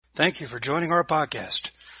Thank you for joining our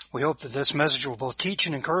podcast. We hope that this message will both teach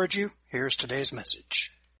and encourage you. Here's today's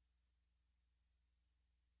message.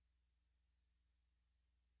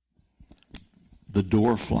 The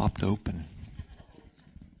door flopped open.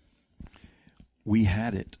 We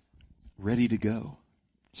had it ready to go.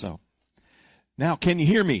 So, now can you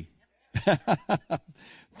hear me?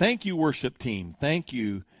 Thank you, worship team. Thank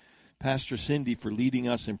you, Pastor Cindy, for leading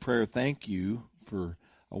us in prayer. Thank you for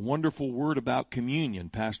a wonderful word about communion,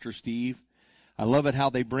 Pastor Steve. I love it how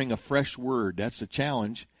they bring a fresh word. That's a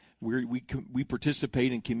challenge. We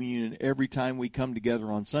participate in communion every time we come together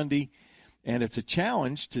on Sunday, and it's a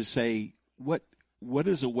challenge to say what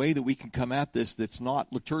is a way that we can come at this that's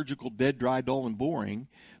not liturgical, dead, dry, dull, and boring,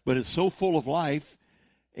 but it's so full of life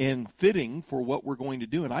and fitting for what we're going to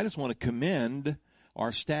do. And I just want to commend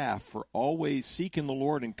our staff for always seeking the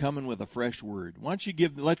Lord and coming with a fresh word. Why don't you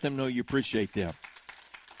let them know you appreciate them?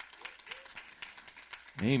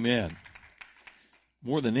 Amen.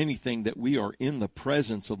 More than anything, that we are in the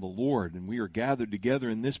presence of the Lord and we are gathered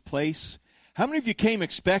together in this place. How many of you came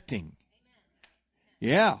expecting?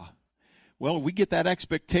 Amen. Yeah. Well, we get that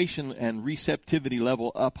expectation and receptivity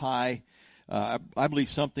level up high. I believe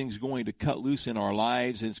something's going to cut loose in our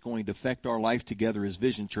lives, and it's going to affect our life together as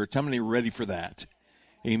Vision Church. How many are ready for that?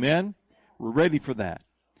 Amen? We're ready for that.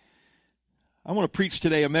 I want to preach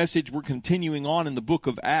today a message. We're continuing on in the book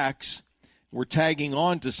of Acts. We're tagging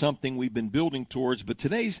on to something we've been building towards, but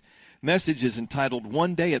today's message is entitled,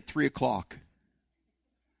 One Day at 3 o'clock.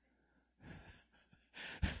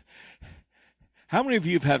 How many of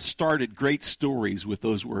you have started great stories with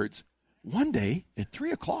those words? One day at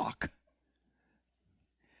 3 o'clock.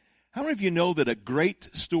 How many of you know that a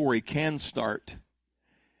great story can start?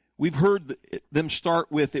 We've heard them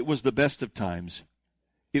start with, it was the best of times.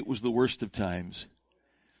 It was the worst of times.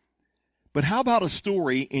 But how about a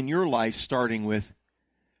story in your life starting with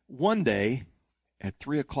one day at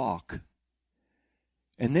 3 o'clock?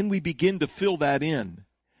 And then we begin to fill that in.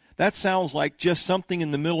 That sounds like just something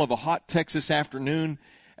in the middle of a hot Texas afternoon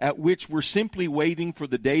at which we're simply waiting for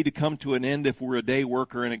the day to come to an end if we're a day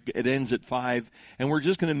worker and it ends at 5. And we're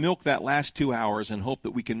just going to milk that last 2 hours and hope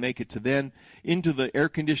that we can make it to then into the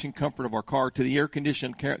air-conditioned comfort of our car, to the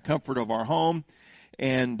air-conditioned comfort of our home,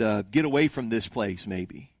 and get away from this place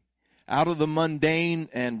maybe. Out of the mundane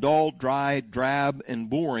and dull, dry, drab, and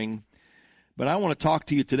boring. But I want to talk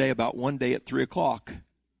to you today about one day at 3 o'clock.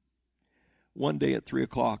 One day at 3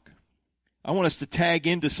 o'clock. I want us to tag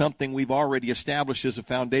into something we've already established as a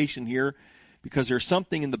foundation here, because there's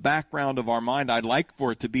something in the background of our mind. I'd like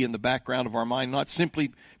for it to be in the background of our mind, not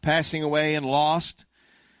simply passing away and lost,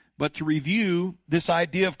 but to review this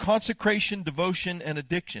idea of consecration, devotion, and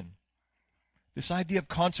addiction. This idea of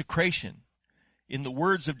consecration. In the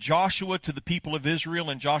words of Joshua to the people of Israel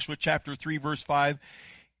in Joshua chapter 3, verse 5,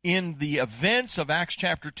 in the events of Acts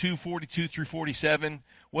chapter 2, 42 through 47,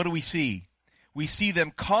 what do we see? We see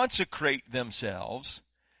them consecrate themselves,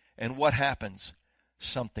 and what happens?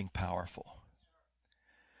 Something powerful.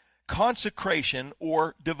 Consecration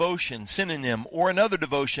or devotion, synonym, or another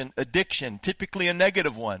devotion, addiction, typically a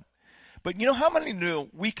negative one. But you know how many know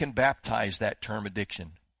we can baptize that term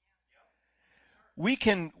addiction? We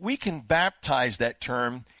can baptize that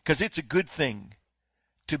term because it's a good thing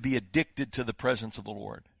to be addicted to the presence of the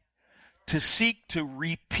Lord. To seek to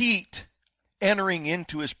repeat entering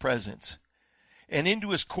into His presence and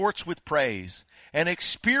into His courts with praise and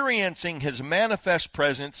experiencing His manifest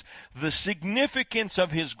presence, the significance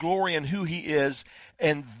of His glory and who He is,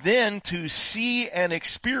 and then to see and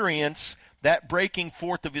experience that breaking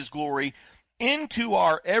forth of His glory into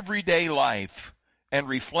our everyday life and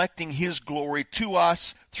reflecting His glory to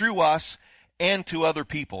us, through us, and to other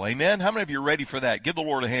people. Amen? How many of you are ready for that? Give the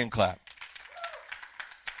Lord a hand clap.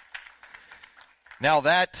 Now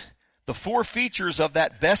the 4 features of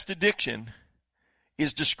that best addiction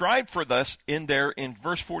is described for us in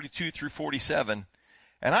verse 42 through 47.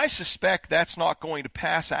 And I suspect that's not going to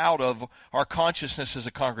pass out of our consciousness as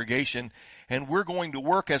a congregation. And we're going to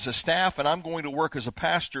work as a staff, and I'm going to work as a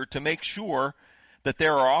pastor to make sure that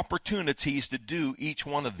there are opportunities to do each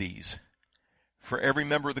one of these for every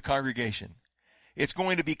member of the congregation. It's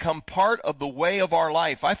going to become part of the way of our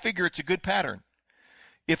life. I figure it's a good pattern.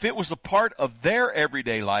 If it was a part of their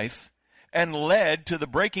everyday life and led to the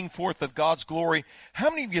breaking forth of God's glory,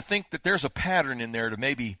 how many of you think that there's a pattern in there to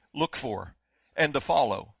maybe look for and to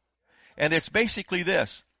follow? And it's basically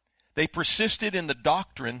this. They persisted in the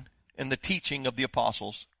doctrine and the teaching of the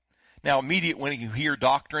apostles. Now, immediately when you hear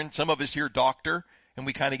doctrine, some of us hear doctor, and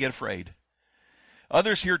we kind of get afraid.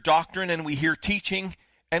 Others hear doctrine, and we hear teaching,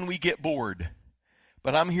 and we get bored.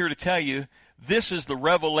 But I'm here to tell you This is the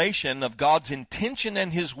revelation of God's intention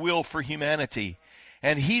and His will for humanity.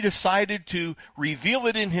 And He decided to reveal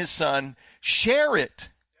it in His Son, share it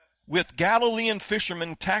with Galilean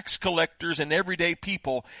fishermen, tax collectors, and everyday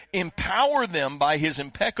people, empower them by His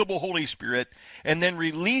impeccable Holy Spirit, and then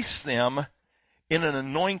release them in an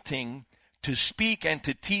anointing to speak and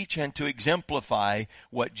to teach and to exemplify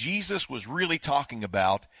what Jesus was really talking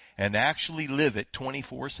about and actually live it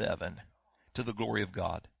 24/7 to the glory of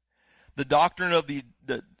God. The doctrine of the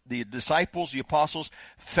disciples, the apostles,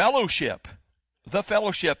 fellowship. The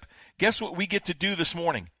fellowship. Guess what we get to do this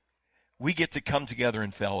morning? We get to come together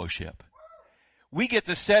in fellowship. We get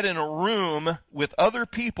to sit in a room with other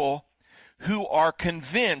people who are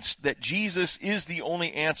convinced that Jesus is the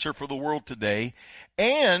only answer for the world today,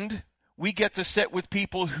 and we get to sit with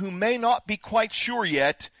people who may not be quite sure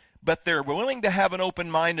yet, but they're willing to have an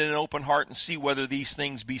open mind and an open heart and see whether these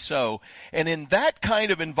things be so. And in that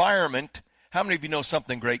kind of environment, how many of you know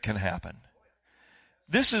something great can happen?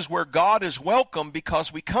 This is where God is welcome,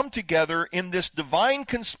 because we come together in this divine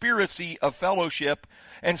conspiracy of fellowship,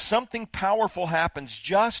 and something powerful happens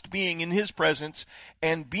just being in His presence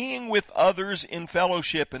and being with others in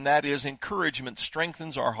fellowship, and that is encouragement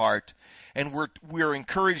strengthens our heart. And we're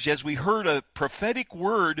encouraged as we heard a prophetic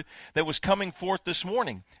word that was coming forth this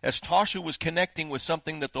morning. As Tasha was connecting with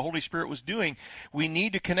something that the Holy Spirit was doing, we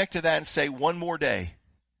need to connect to that and say, one more day.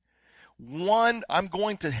 I'm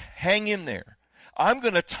going to hang in there. I'm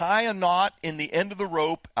going to tie a knot in the end of the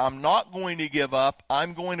rope. I'm not going to give up.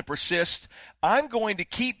 I'm going to persist. I'm going to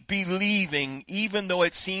keep believing, even though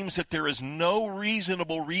it seems that there is no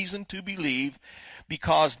reasonable reason to believe,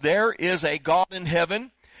 because there is a God in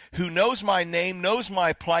heaven who knows my name, knows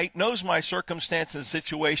my plight, knows my circumstance and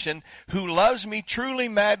situation, who loves me truly,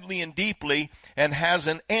 madly, and deeply, and has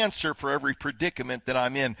an answer for every predicament that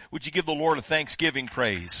I'm in. Would you give the Lord a thanksgiving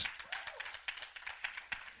praise?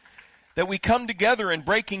 That we come together and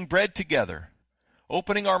breaking bread together,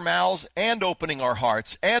 opening our mouths and opening our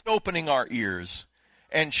hearts and opening our ears,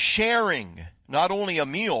 and sharing not only a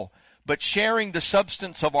meal, but sharing the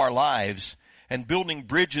substance of our lives and building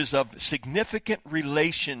bridges of significant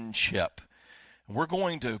relationship. We're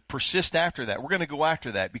going to persist after that. We're going to go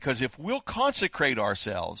after that, because if we'll consecrate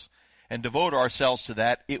ourselves and devote ourselves to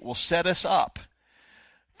that, it will set us up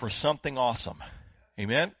for something awesome.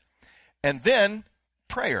 Amen? And then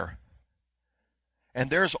prayer. And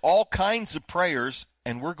there's all kinds of prayers,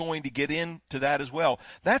 and we're going to get into that as well.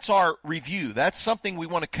 That's our review. That's something we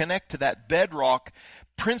want to connect to, that bedrock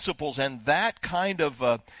principles and that kind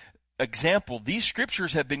of example. These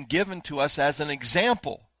scriptures have been given to us as an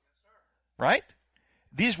example, right?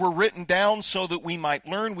 These were written down so that we might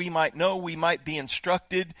learn, we might know, we might be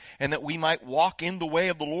instructed, and that we might walk in the way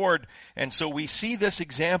of the Lord. And so we see this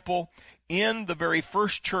example in the very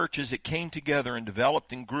first church as it came together and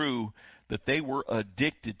developed and grew, that they were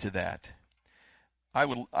addicted to that. I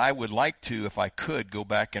would like to, if I could, go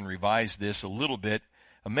back and revise this a little bit.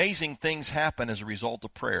 Amazing things happen as a result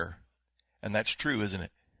of prayer. And that's true, isn't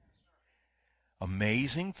it?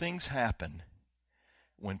 Amazing things happen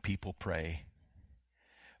when people pray.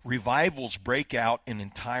 Revivals break out in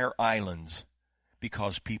entire islands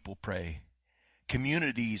because people pray.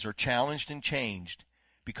 Communities are challenged and changed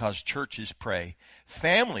because churches pray.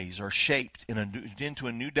 Families are shaped into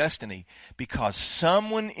a new destiny because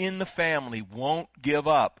someone in the family won't give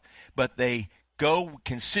up, but they go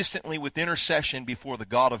consistently with intercession before the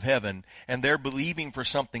God of heaven, and they're believing for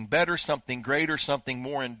something better, something greater, something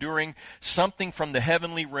more enduring, something from the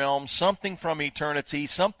heavenly realm, something from eternity,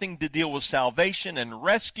 something to deal with salvation and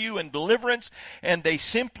rescue and deliverance, and they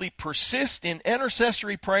simply persist in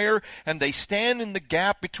intercessory prayer, and they stand in the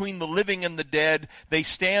gap between the living and the dead. They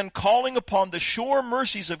stand calling upon the sure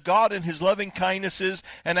mercies of God and His loving kindnesses,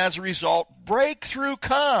 and as a result, breakthrough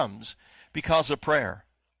comes because of prayer.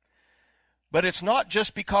 But it's not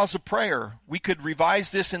just because of prayer. We could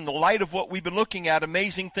revise this in the light of what we've been looking at.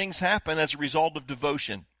 Amazing things happen as a result of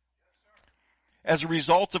devotion, as a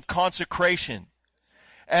result of consecration,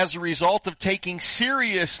 as a result of taking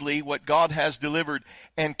seriously what God has delivered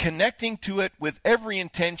and connecting to it with every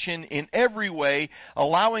intention in every way,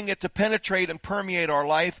 allowing it to penetrate and permeate our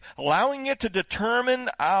life, allowing it to determine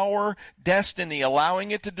our destiny,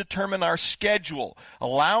 allowing it to determine our schedule,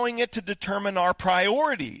 allowing it to determine our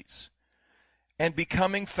priorities. And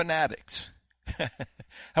becoming fanatics. How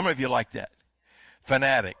many of you like that?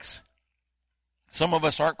 Fanatics. Some of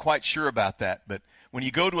us aren't quite sure about that, but when you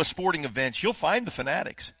go to a sporting event, you'll find the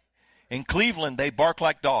fanatics. In Cleveland, they bark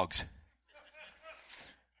like dogs.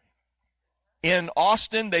 In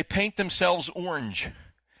Austin, they paint themselves orange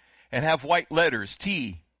and have white letters,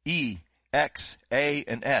 TEENT. X, A,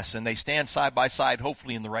 and S, and they stand side by side,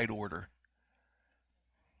 hopefully in the right order.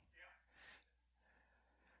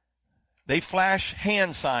 They flash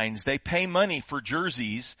hand signs. They pay money for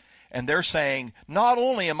jerseys, and they're saying, not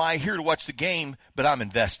only am I here to watch the game, but I'm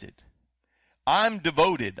invested. I'm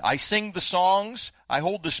devoted. I sing the songs. I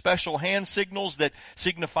hold the special hand signals that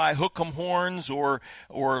signify hook 'em horns or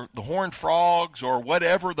the horned frogs or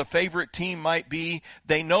whatever the favorite team might be.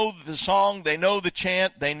 They know the song. They know the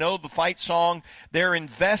chant. They know the fight song. They're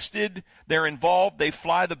invested. They're involved. They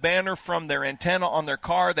fly the banner from their antenna on their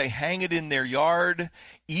car. They hang it in their yard.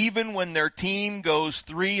 Even when their team goes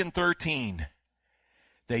 3-13.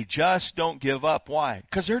 They just don't give up. Why?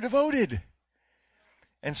 Because they're devoted.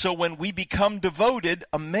 And so when we become devoted,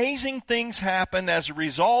 amazing things happen as a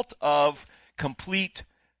result of complete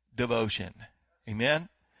devotion. Amen?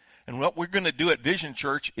 And what we're going to do at Vision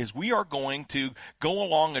Church is we are going to go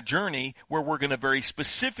along a journey where we're going to very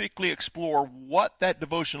specifically explore what that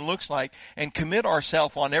devotion looks like and commit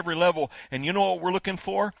ourselves on every level. And you know what we're looking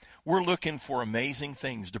for? We're looking for amazing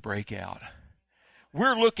things to break out.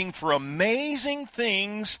 We're looking for amazing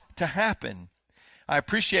things to happen. I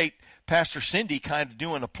appreciate Pastor Cindy kind of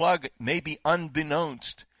doing a plug, maybe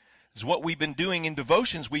unbeknownst, is what we've been doing in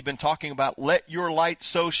devotions. We've been talking about let your light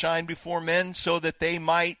so shine before men so that they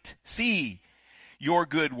might see your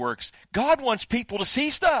good works. God wants people to see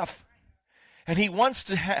stuff. And He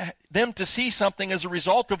wants them to see something as a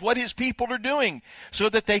result of what His people are doing so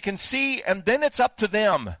that they can see, and then it's up to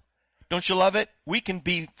them. Don't you love it? We can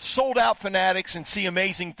be sold out fanatics and see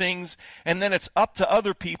amazing things, and then it's up to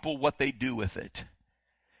other people what they do with it.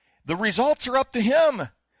 The results are up to Him,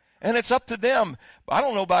 and it's up to them. I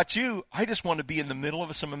don't know about you. I just want to be in the middle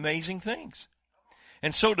of some amazing things.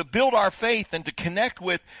 And so to build our faith and to connect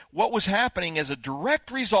with what was happening as a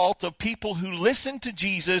direct result of people who listened to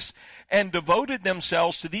Jesus and devoted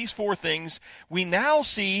themselves to these four things, we now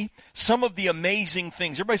see some of the amazing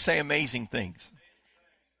things. Everybody say amazing things.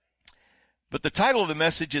 But the title of the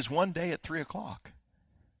message is One Day at 3 o'clock.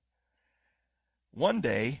 One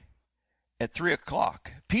day at 3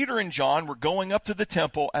 o'clock. Peter and John were going up to the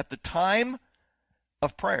temple at the time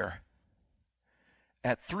of prayer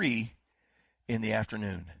at 3 in the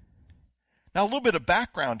afternoon. Now, a little bit of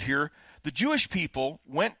background here. The Jewish people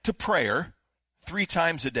went to prayer 3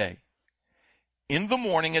 times a day. In the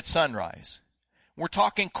morning at sunrise. We're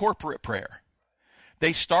talking corporate prayer.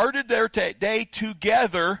 They started their day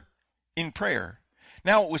together in prayer.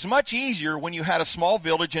 Now, it was much easier when you had a small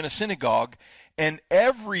village and a synagogue, and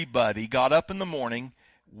everybody got up in the morning,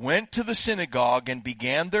 went to the synagogue, and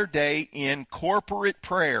began their day in corporate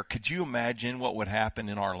prayer. Could you imagine what would happen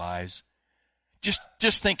in our lives?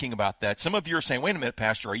 Just thinking about that. Some of you are saying, wait a minute,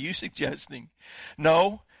 Pastor, are you suggesting?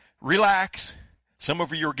 No, relax. Some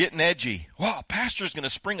of you are getting edgy. Wow, Pastor's going to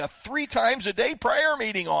spring a 3 times a day prayer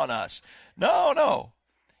meeting on us. No.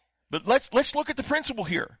 But let's look at the principle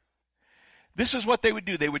here. This is what they would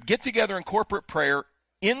do. They would get together in corporate prayer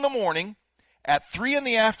in the morning, at 3 in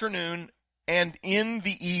the afternoon, and in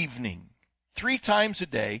the evening. 3 times a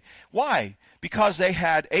day. Why? Because they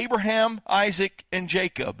had Abraham, Isaac, and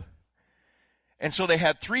Jacob. And so they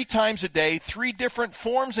had 3 times a day, 3 different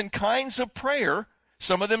forms and kinds of prayer.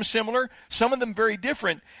 Some of them similar, some of them very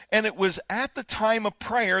different. And it was at the time of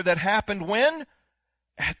prayer that happened when?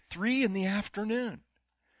 At 3 in the afternoon.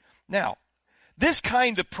 Now, this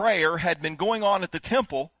kind of prayer had been going on at the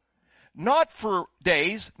temple, not for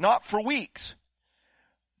days, not for weeks,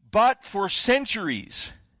 but for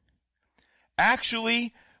centuries.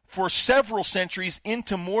 Actually, for several centuries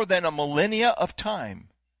into more than a millennia of time.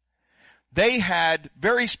 They had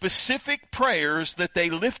very specific prayers that they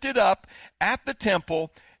lifted up at the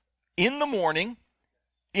temple in the morning,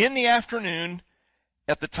 in the afternoon,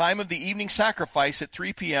 at the time of the evening sacrifice at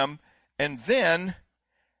 3 p.m., and then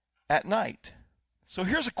at night. So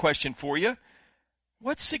here's a question for you.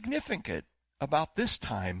 What's significant about this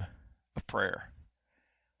time of prayer?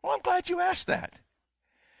 Well, I'm glad you asked that.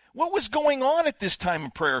 What was going on at this time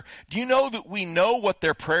of prayer? Do you know that we know what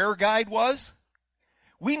their prayer guide was?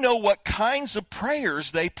 We know what kinds of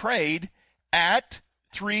prayers they prayed at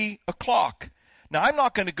 3 o'clock. Now, I'm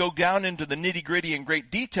not going to go down into the nitty-gritty and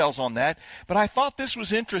great details on that, but I thought this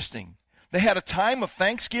was interesting. They had a time of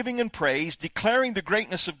thanksgiving and praise, declaring the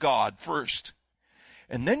greatness of God first.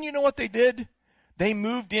 And then you know what they did? They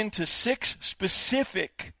moved into 6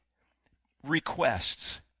 specific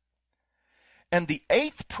requests. And the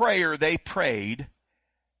 8th prayer they prayed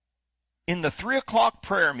in the 3 o'clock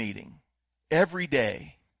prayer meeting every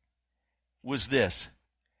day was this.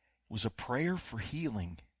 It was a prayer for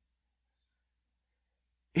healing.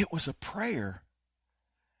 It was a prayer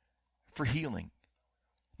for healing.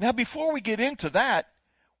 Now, before we get into that,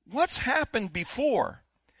 what's happened before?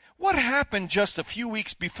 What happened just a few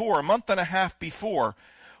weeks before, a month and a half before?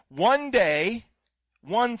 One day,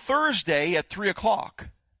 one Thursday at 3 o'clock,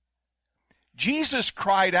 Jesus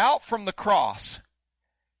cried out from the cross,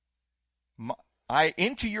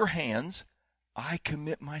 into your hands I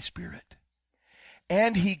commit my spirit.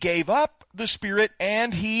 And he gave up the spirit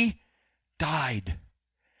and he died.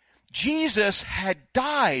 Jesus had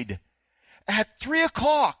died at 3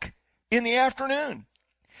 o'clock in the afternoon.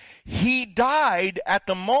 He died at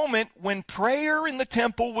the moment when prayer in the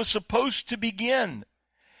temple was supposed to begin.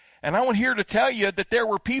 And I want here to tell you that there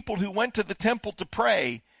were people who went to the temple to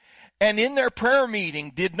pray, and in their prayer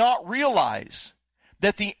meeting did not realize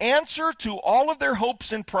that the answer to all of their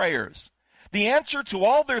hopes and prayers, the answer to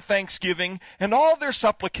all their thanksgiving and all their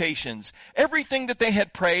supplications, everything that they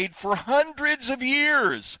had prayed for hundreds of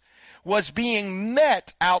years, was being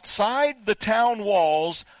met outside the town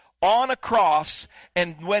walls on a cross.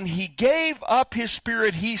 And when he gave up his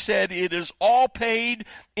spirit, he said, it is all paid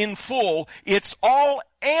in full. It's all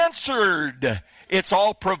answered. It's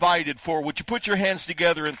all provided for. Would you put your hands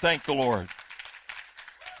together and thank the Lord?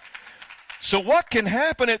 So what can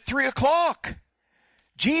happen at 3 o'clock?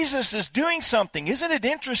 Jesus is doing something. Isn't it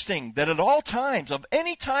interesting that at all times, of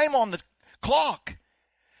any time on the clock,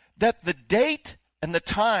 that the date and the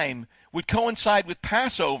time would coincide with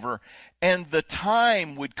Passover, and the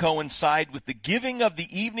time would coincide with the giving of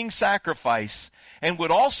the evening sacrifice, and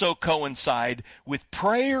would also coincide with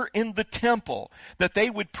prayer in the temple, that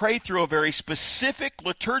they would pray through a very specific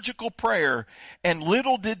liturgical prayer, and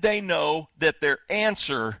little did they know that their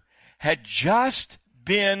answer had just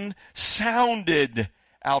been sounded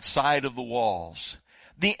outside of the walls.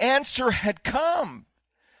 The answer had come.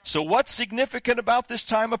 So what's significant about this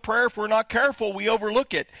time of prayer? If we're not careful, we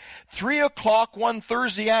overlook it. 3 o'clock one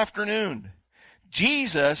Thursday afternoon,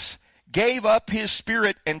 Jesus gave up his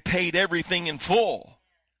spirit and paid everything in full.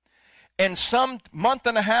 And some month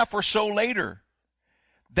and a half or so later,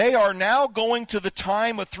 they are now going to the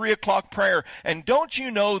time of 3 o'clock prayer. And don't you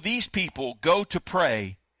know these people go to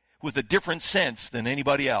pray with a different sense than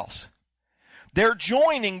anybody else? They're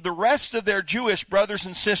joining the rest of their Jewish brothers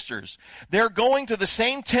and sisters. They're going to the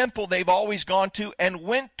same temple they've always gone to and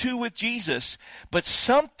went to with Jesus. But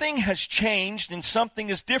something has changed and something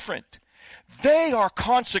is different. They are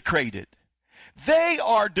consecrated. They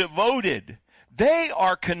are devoted. They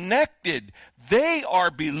are connected. They are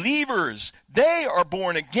believers. They are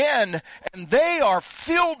born again, and they are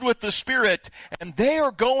filled with the Spirit, and they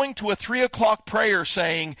are going to a 3 o'clock prayer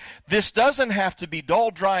saying, this doesn't have to be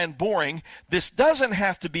dull, dry, and boring. This doesn't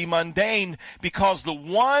have to be mundane, because the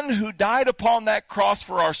one who died upon that cross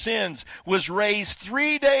for our sins was raised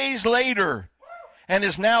 3 days later and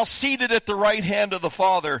is now seated at the right hand of the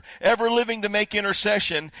Father, ever living to make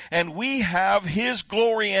intercession, and we have His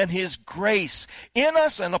glory and His grace in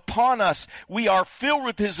us and upon us. We are filled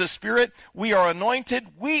with His Spirit. We are anointed.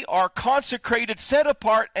 We are consecrated, set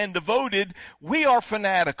apart, and devoted. We are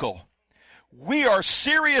fanatical. We are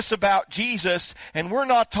serious about Jesus, and we're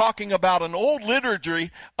not talking about an old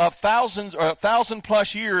liturgy of thousands or 1,000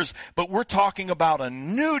 plus years, but we're talking about a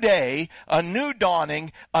new day, a new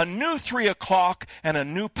dawning, a new 3 o'clock, and a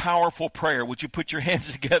new powerful prayer. Would you put your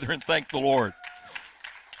hands together and thank the Lord?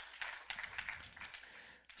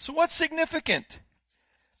 So what's significant?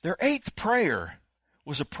 Their 8th prayer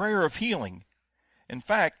was a prayer of healing. In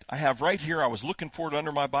fact, I have right here, I was looking for it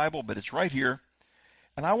under my Bible, but it's right here.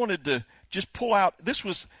 And I wanted to just pull out,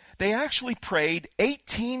 they actually prayed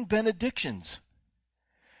 18 benedictions.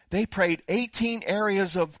 They prayed 18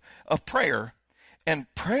 areas of prayer. And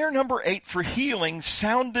prayer number 8 for healing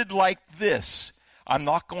sounded like this. I'm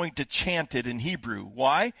not going to chant it in Hebrew.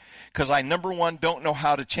 Why? Because I, number 1, don't know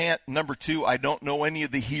how to chant. Number 2, I don't know any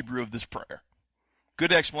of the Hebrew of this prayer.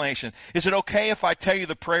 Good explanation. Is it okay if I tell you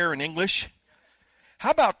the prayer in English?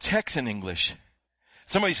 How about Texan English?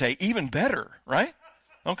 Somebody say, even better, right?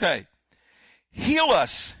 Okay. Heal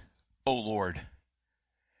us, O Lord,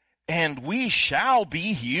 and we shall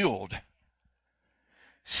be healed.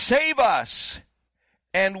 Save us,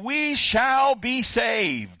 and we shall be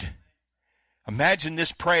saved. Imagine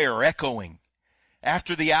this prayer echoing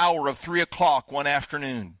after the hour of 3 o'clock one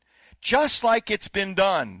afternoon, just like it's been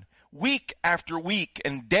done week after week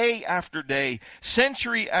and day after day,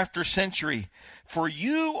 century after century. For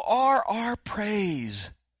you are our praise.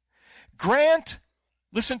 Grant,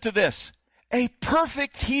 listen to this, a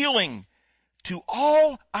perfect healing to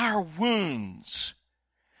all our wounds.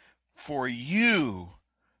 For you,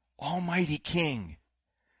 Almighty King,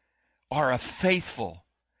 are a faithful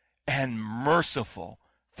and merciful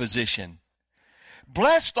physician.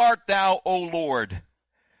 Blessed art thou, O Lord,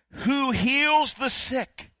 who heals the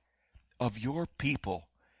sick of your people,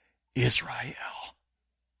 Israel.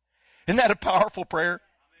 Isn't that a powerful prayer?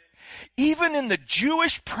 Even in the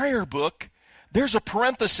Jewish prayer book, there's a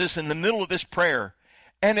parenthesis in the middle of this prayer,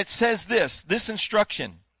 and it says this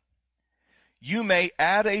instruction: you may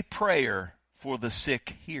add a prayer for the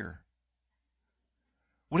sick here.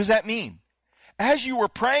 What does that mean? As you were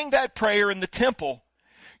praying that prayer in the temple,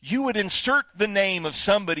 you would insert the name of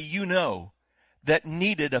somebody you know that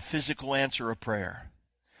needed a physical answer of prayer.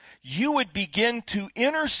 You would begin to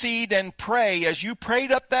intercede and pray as you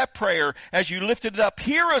prayed up that prayer, as you lifted it up.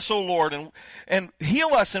 Hear us, O Lord, and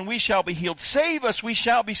heal us, and we shall be healed. Save us, we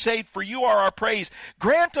shall be saved, for you are our praise.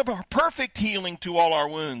 Grant a perfect healing to all our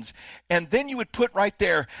wounds. And then you would put right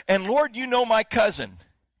there, and Lord, you know my cousin.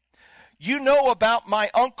 You know about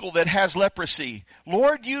my uncle that has leprosy.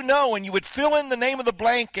 Lord, you know, and you would fill in the name of the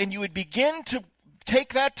blank, and you would begin to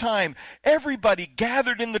take that time. Everybody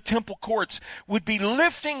gathered in the temple courts would be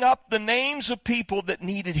lifting up the names of people that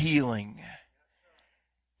needed healing.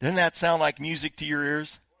 Doesn't that sound like music to your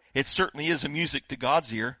ears? It certainly is a music to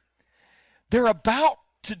God's ear. They're about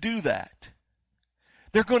to do that.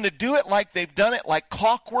 They're going to do it like they've done it, like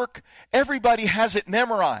clockwork. Everybody has it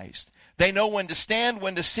memorized. They know when to stand,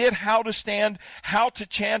 when to sit, how to stand, how to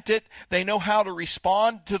chant it. They know how to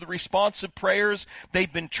respond to the responsive prayers.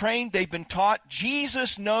 They've been trained, they've been taught.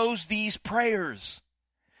 Jesus knows these prayers.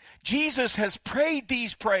 Jesus has prayed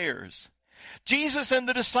these prayers. Jesus and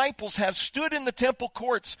the disciples have stood in the temple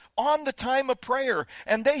courts on the time of prayer,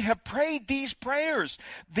 and they have prayed these prayers.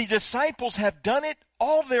 The disciples have done it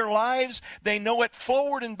all their lives. They know it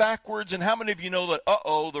forward and backwards. And how many of you know that,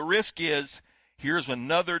 the risk is, here's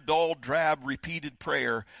another dull, drab, repeated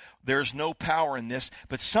prayer. There's no power in this,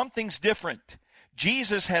 but something's different.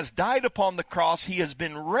 Jesus has died upon the cross. He has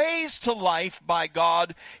been raised to life by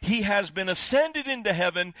God. He has been ascended into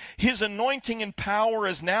heaven. His anointing and power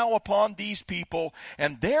is now upon these people,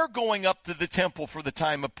 and they're going up to the temple for the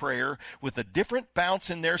time of prayer with a different bounce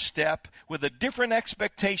in their step, with a different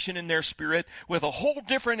expectation in their spirit, with a whole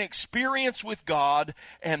different experience with God,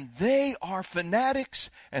 and they are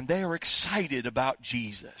fanatics, and they are excited about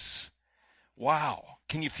Jesus. Wow.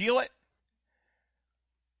 Can you feel it?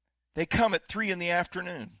 They come at 3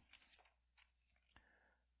 p.m.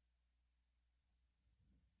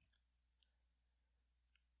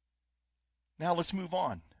 Now let's move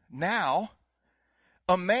on. Now,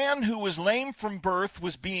 a man who was lame from birth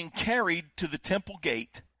was being carried to the temple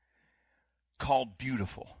gate called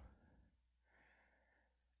Beautiful.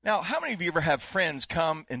 Now, how many of you ever have friends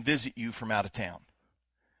come and visit you from out of town?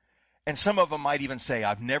 And some of them might even say,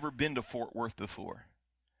 I've never been to Fort Worth before.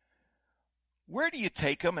 Where do you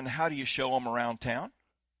take them and how do you show them around town?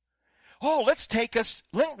 Oh,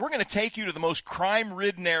 we're going to take you to the most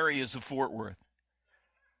crime-ridden areas of Fort Worth.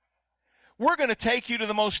 We're going to take you to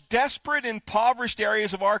the most desperate, impoverished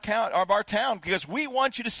areas of our town because we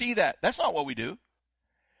want you to see that. That's not what we do.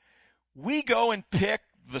 We go and pick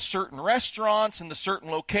the certain restaurants and the certain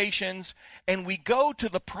locations, and we go to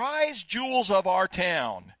the prize jewels of our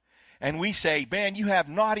town. And we say, man, you have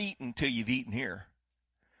not eaten till you've eaten here.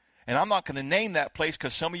 And I'm not going to name that place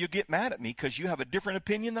because some of you get mad at me because you have a different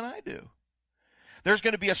opinion than I do. There's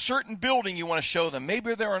going to be a certain building you want to show them.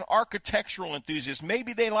 Maybe they're an architectural enthusiast.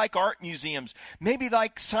 Maybe they like art museums. Maybe they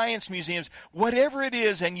like science museums. Whatever it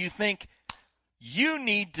is, and you think you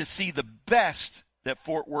need to see the best that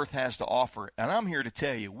Fort Worth has to offer. And I'm here to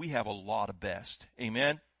tell you, we have a lot of best.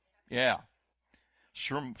 Amen? Yeah.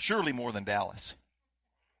 Surely more than Dallas.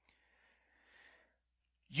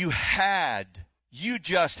 You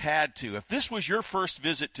just had to. If this was your first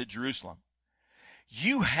visit to Jerusalem,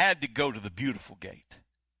 you had to go to the Beautiful Gate.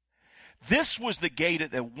 This was the gate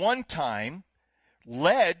that at one time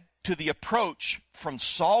led to the approach from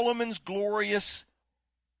Solomon's glorious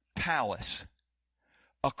palace,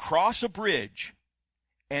 across a bridge,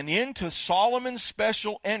 and into Solomon's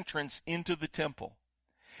special entrance into the temple.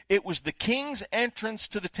 It was the king's entrance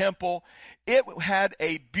to the temple. It had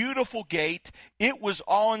a beautiful gate. It was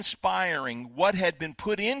awe-inspiring what had been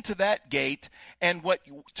put into that gate, and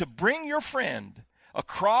to bring your friend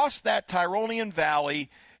across that Tyrolean valley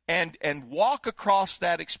and walk across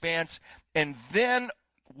that expanse and then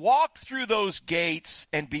walk through those gates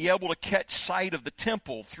and be able to catch sight of the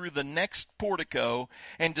temple through the next portico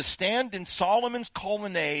and to stand in Solomon's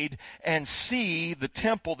colonnade and see the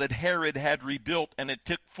temple that Herod had rebuilt, and it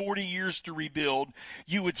took 40 years to rebuild.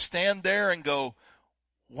 You would stand there and go,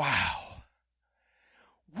 wow,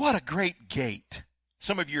 what a great gate.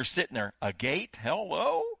 Some of you are sitting there, a gate?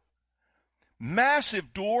 Hello?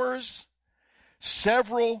 Massive doors,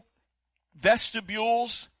 several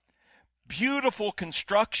vestibules, beautiful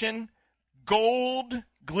construction, gold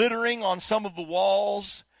glittering on some of the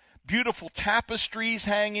walls, beautiful tapestries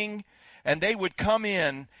hanging, and they would come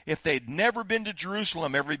in. If they'd never been to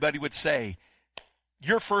Jerusalem, everybody would say,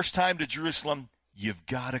 your first time to Jerusalem, you've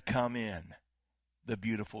got to come in the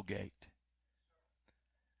beautiful gate.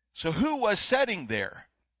 So who was sitting there?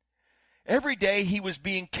 Every day he was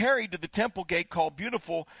being carried to the temple gate called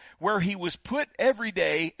Beautiful, where he was put every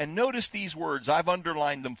day, and notice these words, I've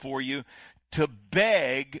underlined them for you, to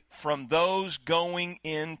beg from those going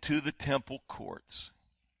into the temple courts.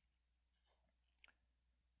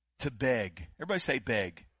 To beg. Everybody say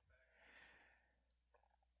beg.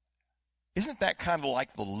 Isn't that kind of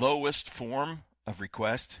like the lowest form of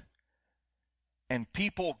request? And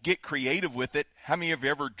people get creative with it. How many of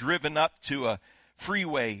you ever driven up to a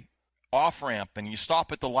freeway off-ramp and you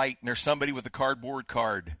stop at the light and there's somebody with a cardboard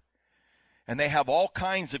card? And they have all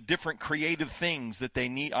kinds of different creative things that they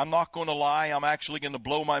need. I'm not going to lie. I'm actually going to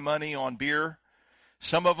blow my money on beer.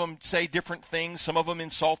 Some of them say different things, some of them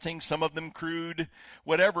insulting, some of them crude,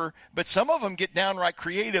 whatever. But some of them get downright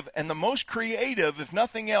creative. And the most creative, if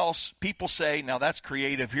nothing else, people say, now that's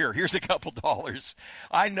creative here. Here's a couple dollars.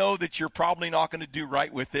 I know that you're probably not going to do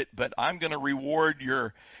right with it, but I'm going to reward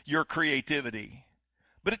your creativity.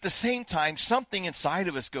 But at the same time, something inside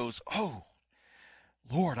of us goes, oh,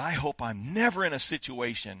 Lord, I hope I'm never in a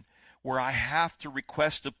situation where I have to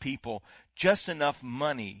request of people just enough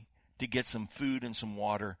money to get some food and some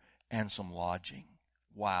water and some lodging.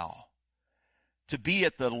 Wow. To be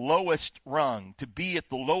at the lowest rung, to be at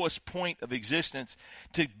the lowest point of existence,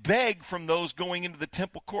 to beg from those going into the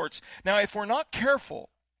temple courts. Now, if we're not careful,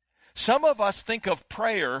 some of us think of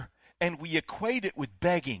prayer and we equate it with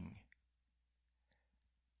begging.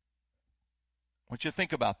 I want you to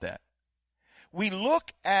think about that. We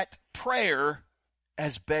look at prayer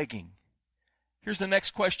as begging. Here's the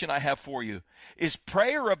next question I have for you. Is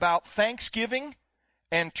prayer about thanksgiving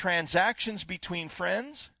and transactions between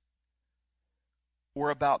friends, or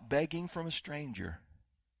about begging from a stranger?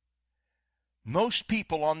 Most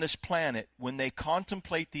people on this planet, when they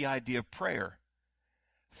contemplate the idea of prayer,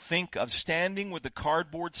 think of standing with a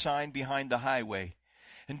cardboard sign behind the highway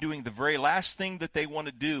and doing the very last thing that they want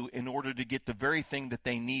to do in order to get the very thing that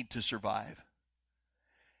they need to survive.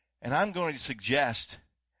 And I'm going to suggest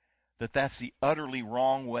that that's the utterly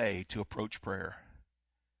wrong way to approach prayer.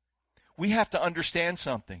 We have to understand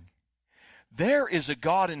something. There is a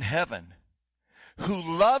God in heaven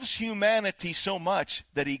who loves humanity so much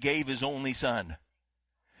that he gave his only Son.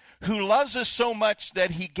 Who loves us so much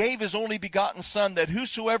that he gave his only begotten Son, that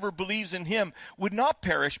whosoever believes in him would not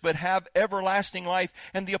perish but have everlasting life.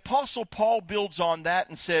 And the Apostle Paul builds on that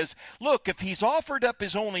and says, look, if he's offered up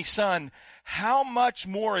his only Son, how much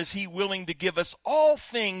more is he willing to give us all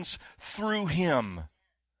things through him?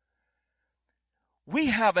 We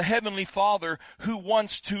have a heavenly Father who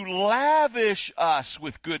wants to lavish us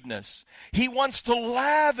with goodness. He wants to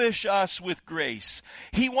lavish us with grace.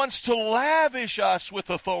 He wants to lavish us with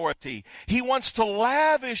authority. He wants to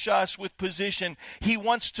lavish us with position. He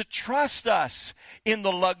wants to trust us in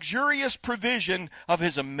the luxurious provision of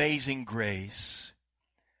his amazing grace.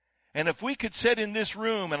 And if we could sit in this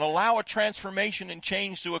room and allow a transformation and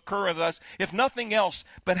change to occur in us, if nothing else,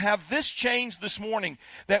 but have this change this morning,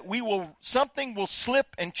 that something will slip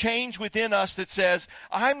and change within us that says,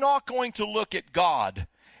 I'm not going to look at God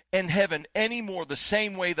in heaven anymore the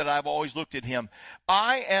same way that I've always looked at him.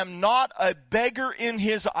 I am not a beggar in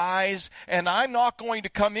his eyes, and I'm not going to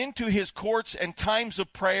come into his courts and times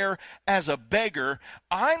of prayer as a beggar.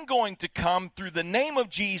 I'm going to come through the name of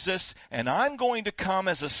Jesus, and I'm going to come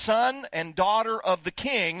as a son and daughter of the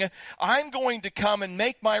King. I'm going to come and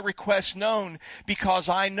make my request known because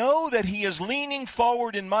I know that he is leaning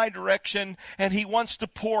forward in my direction, and he wants to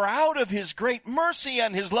pour out of his great mercy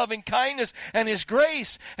and his loving kindness and his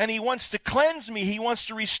grace. And he wants to cleanse me. He wants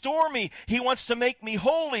to restore me. He wants to make me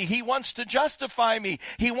holy. He wants to justify me.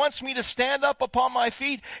 He wants me to stand up upon my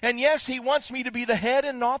feet. And yes, he wants me to be the head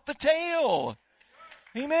and not the tail.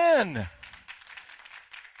 Amen.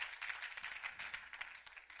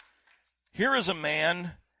 Here is a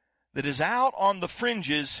man that is out on the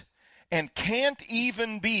fringes and can't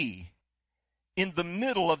even be in the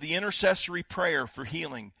middle of the intercessory prayer for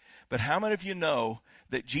healing. But how many of you know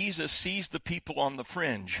that Jesus sees the people on the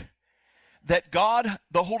fringe? That God,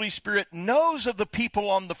 the Holy Spirit, knows of the people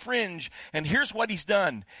on the fringe. And here's what he's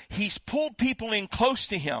done. He's pulled people in close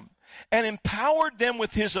to him and empowered them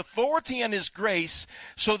with his authority and his grace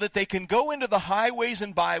so that they can go into the highways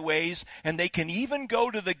and byways, and they can even go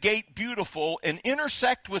to the gate Beautiful and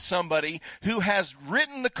intersect with somebody who has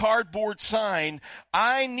written the cardboard sign,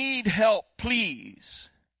 I need help, please.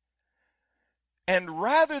 And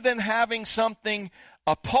rather than having something,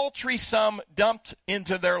 a paltry sum dumped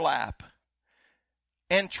into their lap,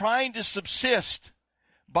 and trying to subsist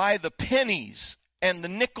by the pennies and the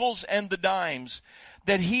nickels and the dimes,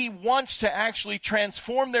 that he wants to actually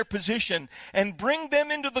transform their position and bring them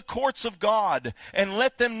into the courts of God and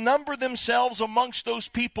let them number themselves amongst those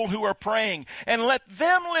people who are praying and let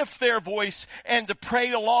them lift their voice and to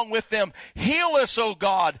pray along with them. Heal us, O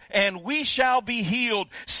God, and we shall be healed.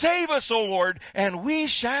 Save us, O Lord, and we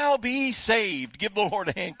shall be saved. Give the Lord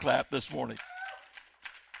a hand clap this morning.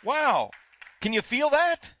 Wow. Can you feel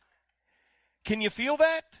that? Can you feel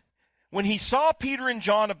that? When he saw Peter and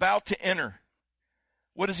John about to enter,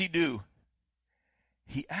 what does he do?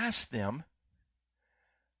 He asked them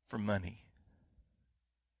for money.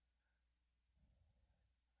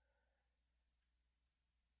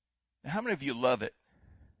 Now, how many of you love it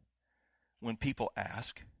when people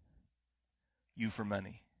ask you for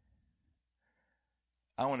money?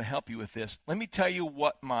 I want to help you with this. Let me tell you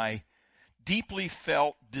what my deeply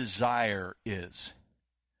felt desire is,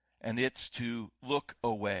 and it's to look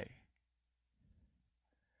away.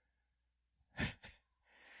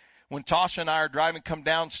 When Tasha and I are driving, come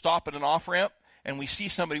down, stop at an off-ramp, and we see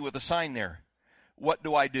somebody with a sign there, what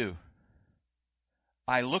do?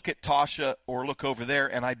 I look at Tasha or look over there,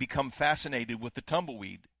 and I become fascinated with the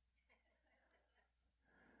tumbleweed.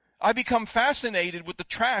 I become fascinated with the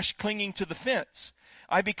trash clinging to the fence.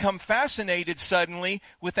 I become fascinated suddenly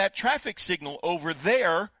with that traffic signal over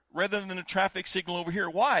there rather than the traffic signal over here.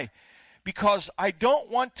 Why? Because I don't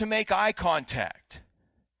want to make eye contact.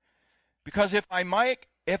 Because if I make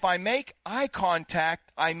eye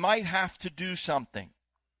contact, I might have to do something.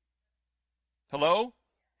 Hello?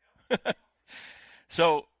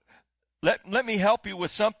 So let me help you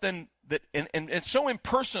with something that, and it's so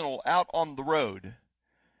impersonal out on the road.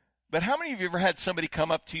 But how many of you ever had somebody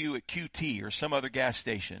come up to you at QT or some other gas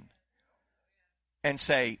station and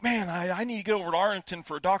say, man, I need to get over to Arlington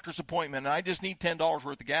for a doctor's appointment, and I just need $10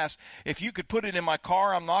 worth of gas. If you could put it in my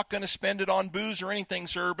car, I'm not going to spend it on booze or anything,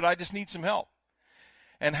 sir, but I just need some help.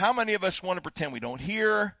 And how many of us want to pretend we don't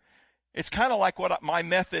hear? It's kind of like my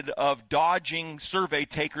method of dodging survey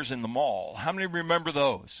takers in the mall. How many remember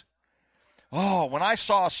those? Oh, when I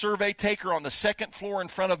saw a survey taker on the second floor in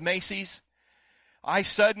front of Macy's, I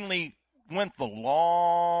suddenly went the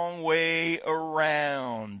long way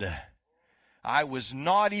around. I was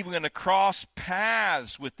not even going to cross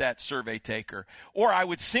paths with that survey taker. Or I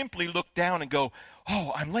would simply look down and go,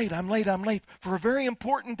 oh, I'm late for a very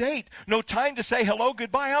important date. No time to say hello,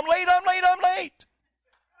 goodbye. I'm late.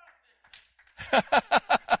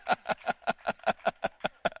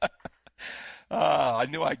 I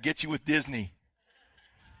knew I'd get you with Disney.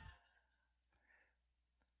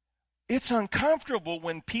 It's uncomfortable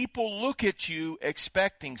when people look at you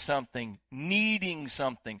expecting something, needing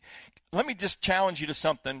something. Let me just challenge you to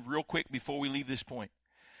something real quick before we leave this point.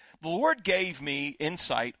 The Lord gave me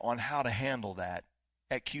insight on how to handle that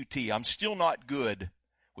at QT. I'm still not good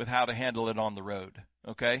with how to handle it on the road,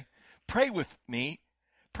 okay? Pray with me.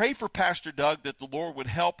 Pray for Pastor Doug that the Lord would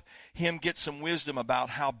help him get some wisdom about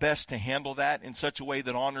how best to handle that in such a way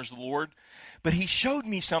that honors the Lord. But he showed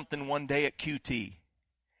me something one day at QT.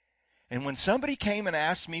 And when somebody came and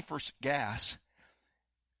asked me for gas,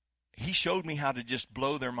 he showed me how to just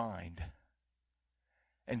blow their mind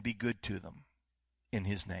and be good to them in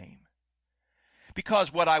his name.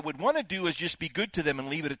 Because what I would want to do is just be good to them and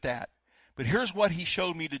leave it at that. But here's what he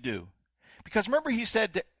showed me to do. Because remember he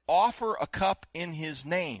said to offer a cup in his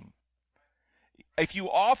name. If you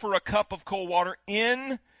offer a cup of cold water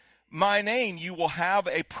in my name, you will have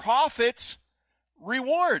a prophet's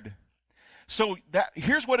reward. So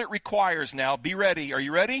here's what it requires now. Be ready. Are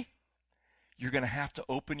you ready? You're going to have to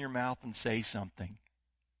open your mouth and say something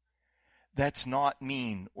that's not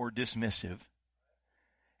mean or dismissive.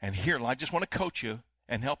 And here, I just want to coach you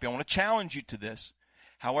and help you. I want to challenge you to this,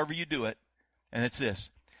 however you do it. And it's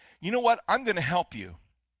this. You know what? I'm going to help you.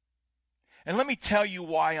 And let me tell you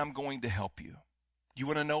why I'm going to help you. You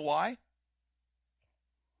want to know why?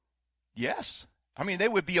 Yes. I mean, they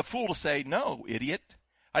would be a fool to say, no, idiot.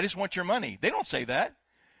 I just want your money. They don't say that.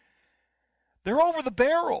 They're over the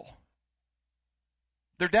barrel.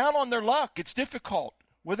 They're down on their luck. It's difficult.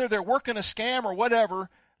 Whether they're working a scam or whatever,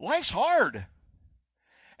 life's hard.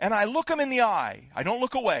 And I look them in the eye. I don't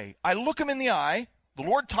look away. I look them in the eye. The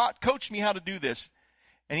Lord coached me how to do this.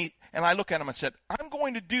 And I look at him and said, I'm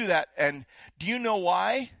going to do that. And do you know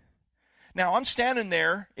why? Now, I'm standing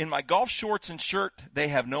there in my golf shorts and shirt. They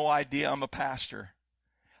have no idea I'm a pastor.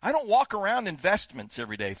 I don't walk around in vestments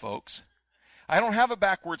every day, folks. I don't have a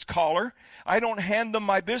backwards collar. I don't hand them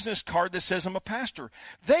my business card that says I'm a pastor.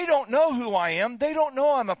 They don't know who I am. They don't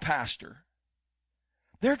know I'm a pastor.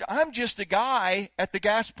 I'm just a guy at the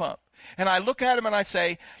gas pump. And I look at him and I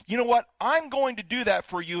say, you know what? I'm going to do that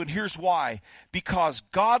for you, and here's why. Because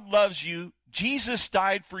God loves you. Jesus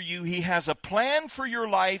died for you. He has a plan for your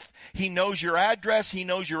life. He knows your address. He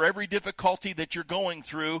knows your every difficulty that you're going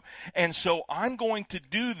through. And so I'm going to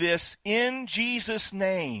do this in Jesus'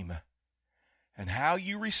 name. And how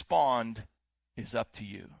you respond is up to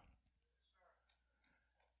you.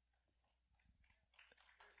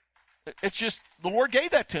 It's just, the Lord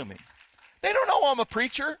gave that to me. They don't know I'm a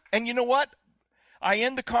preacher. And you know what? I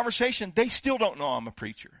end the conversation. They still don't know I'm a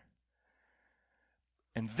preacher.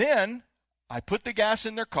 And then I put the gas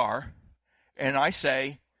in their car and I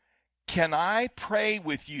say, can I pray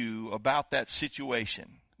with you about that situation?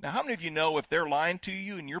 Now, how many of you know if they're lying to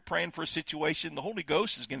you and you're praying for a situation, the Holy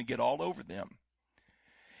Ghost is going to get all over them.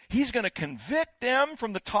 He's going to convict them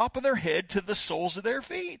from the top of their head to the soles of their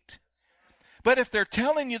feet. But if they're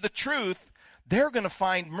telling you the truth, they're going to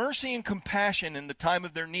find mercy and compassion in the time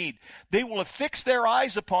of their need. They will have fixed their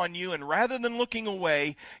eyes upon you, and rather than looking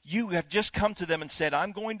away, you have just come to them and said,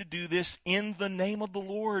 I'm going to do this in the name of the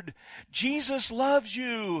Lord. Jesus loves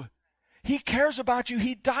you. He cares about you.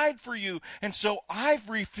 He died for you. And so I've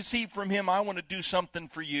received from him, I want to do something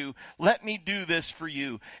for you. Let me do this for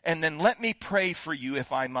you. And then let me pray for you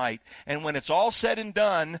if I might. And when it's all said and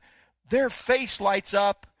done, their face lights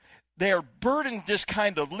up. They're burdened this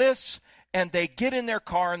kind of lists, and they get in their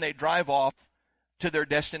car and they drive off to their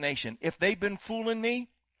destination. If they've been fooling me,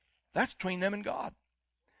 that's between them and God.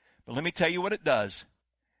 But let me tell you what it does.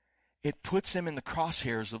 It puts them in the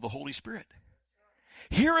crosshairs of the Holy Spirit.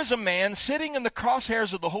 Here is a man sitting in the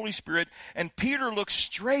crosshairs of the Holy Spirit, and Peter looks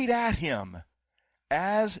straight at him,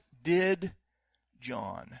 as did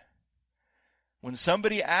John. When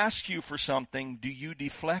somebody asks you for something, do you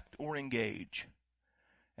deflect or engage?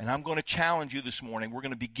 And I'm going to challenge you this morning. We're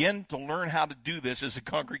going to begin to learn how to do this as a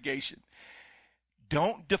congregation.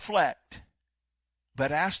 Don't deflect,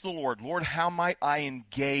 but ask the Lord, Lord, how might I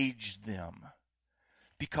engage them?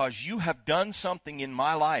 Because you have done something in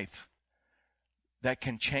my life that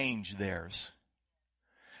can change theirs.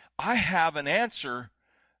 I have an answer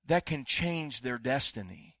that can change their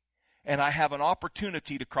destiny. And I have an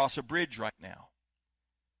opportunity to cross a bridge right now.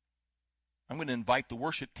 I'm going to invite the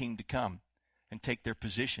worship team to come and take their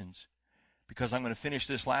positions, because I'm going to finish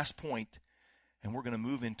this last point and we're going to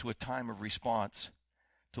move into a time of response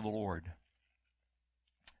to the Lord.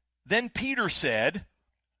 Then Peter said,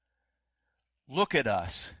 look at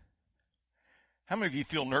us. How many of you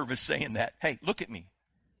feel nervous saying that? Hey, look at me.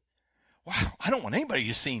 Wow, I don't want anybody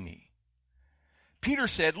to see me. Peter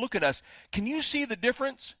said, look at us. Can you see the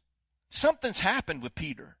difference? Something's happened with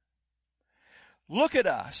Peter. Look at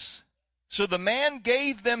us. So the man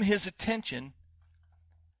gave them his attention,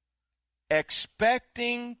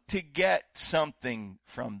 expecting to get something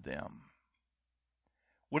from them.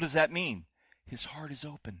 What does that mean? His heart is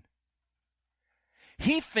open.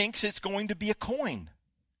 He thinks it's going to be a coin.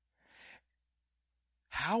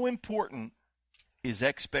 How important is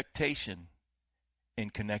expectation in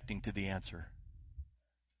connecting to the answer?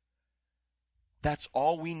 That's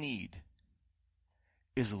all we need,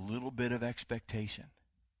 is a little bit of expectation.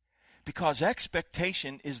 Because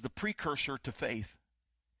expectation is the precursor to faith.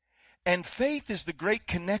 And faith is the great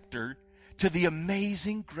connector to the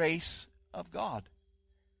amazing grace of God.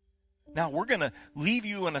 Now, we're going to leave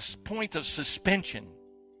you in a point of suspension.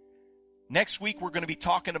 Next week, we're going to be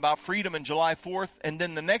talking about freedom and July 4th. And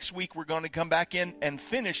then the next week, we're going to come back in and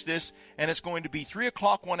finish this. And it's going to be 3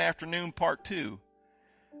 o'clock one afternoon, part 2.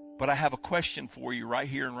 But I have a question for you right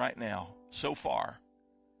here and right now, so far.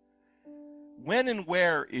 When and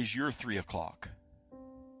where is your 3 o'clock?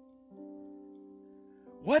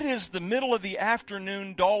 What is the middle of the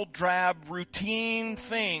afternoon, dull, drab, routine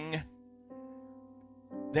thing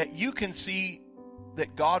that you can see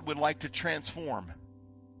that God would like to transform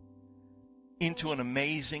into an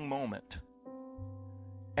amazing moment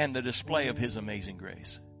and the display of his amazing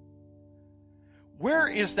grace? Where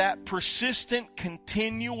is that persistent,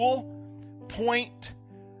 continual point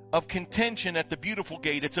of contention at the beautiful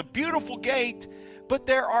gate? It's a beautiful gate, but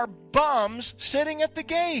there are bums sitting at the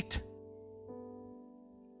gate.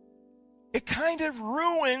 It kind of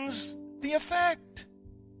ruins the effect.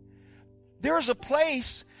 There's a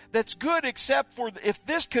place that's good, except for if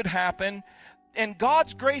this could happen and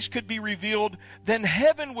God's grace could be revealed, then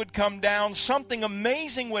heaven would come down, something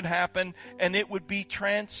amazing would happen, and it would be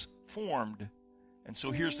transformed. And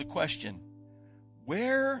so here's the question.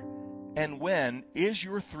 Where and when is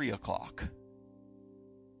your 3 o'clock?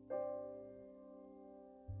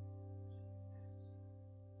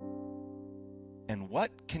 And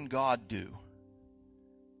what can God do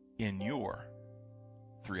in your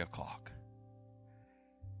 3 o'clock?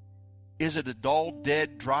 Is it a dull,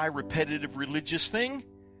 dead, dry, repetitive religious thing?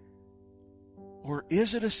 Or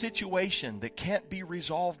is it a situation that can't be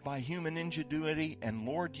resolved by human ingenuity, and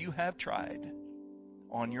Lord, you have tried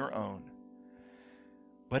on your own?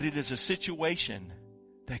 But it is a situation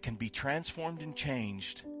that can be transformed and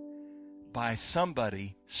changed by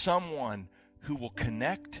someone who will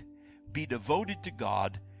connect, be devoted to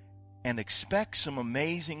God, and expect some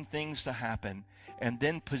amazing things to happen, and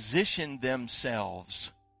then position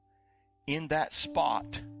themselves in that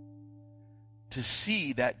spot to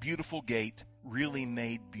see that beautiful gate really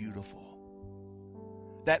made beautiful.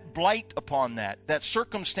 That blight upon that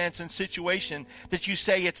circumstance and situation that you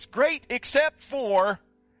say it's great except for,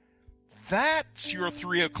 that's your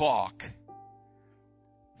 3 o'clock.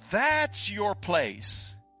 That's your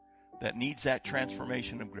place that needs that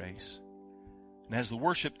transformation of grace. And as the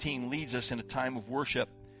worship team leads us in a time of worship,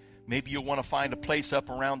 maybe you'll want to find a place up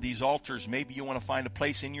around these altars. Maybe you want to find a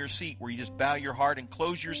place in your seat where you just bow your heart and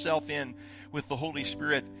close yourself in with the Holy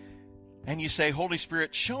Spirit. And you say, Holy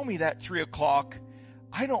Spirit, show me that 3 o'clock.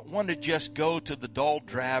 I don't want to just go to the dull,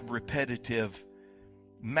 drab, repetitive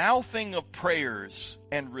mouthing of prayers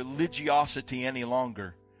and religiosity any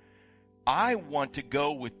longer. I want to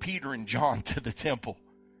go with Peter and John to the temple.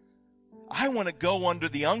 I want to go under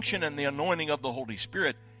the unction and the anointing of the Holy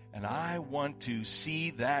Spirit, and I want to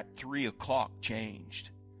see that 3 o'clock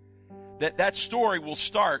changed. That story will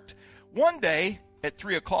start one day at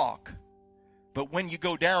 3 o'clock, but when you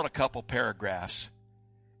go down a couple paragraphs,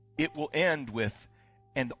 it will end with,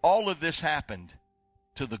 and all of this happened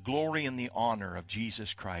to the glory and the honor of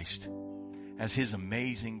Jesus Christ, as His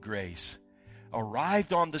amazing grace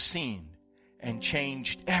arrived on the scene and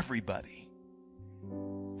changed everybody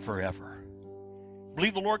forever.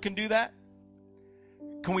 Believe the Lord can do that?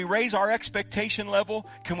 Can we raise our expectation level?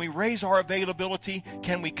 Can we raise our availability?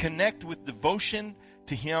 Can we connect with devotion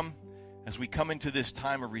to Him as we come into this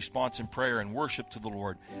time of response and prayer and worship to the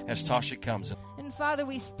Lord as Tasha comes? And Father,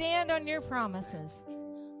 we stand on your promises.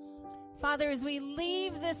 Father, as we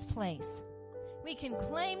leave this place, we can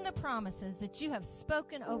claim the promises that you have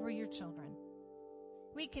spoken over your children.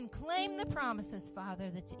 We can claim the promises,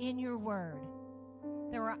 Father, that's in your word.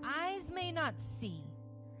 That our eyes may not see.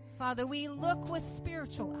 Father, we look with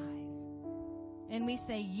spiritual eyes. And we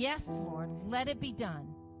say, yes, Lord, let it be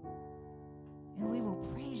done. And we will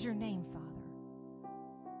praise your name, Father.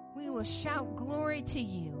 We will shout glory to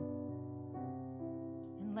you.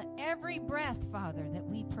 And let every breath, Father, that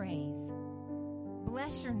we praise,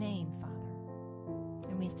 bless your name, Father.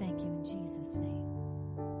 And we thank you in Jesus' name.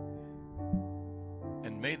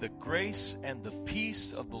 And may the grace and the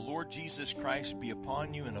peace of the Lord Jesus Christ be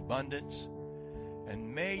upon you in abundance.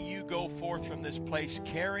 And may you go forth from this place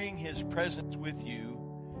carrying His presence with you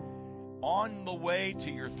on the way to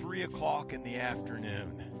your 3 o'clock in the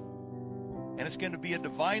afternoon. And it's going to be a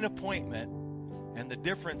divine appointment. And the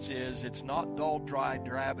difference is it's not dull, dry,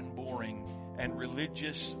 drab, and boring and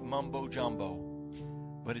religious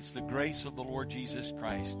mumbo-jumbo. But it's the grace of the Lord Jesus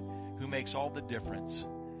Christ who makes all the difference.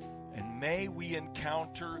 And may we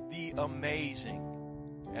encounter the amazing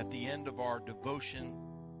at the end of our devotion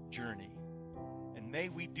journey. And may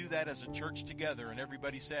we do that as a church together. And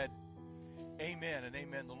everybody said, amen and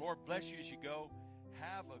amen. The Lord bless you as you go.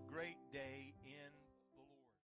 Have a great day.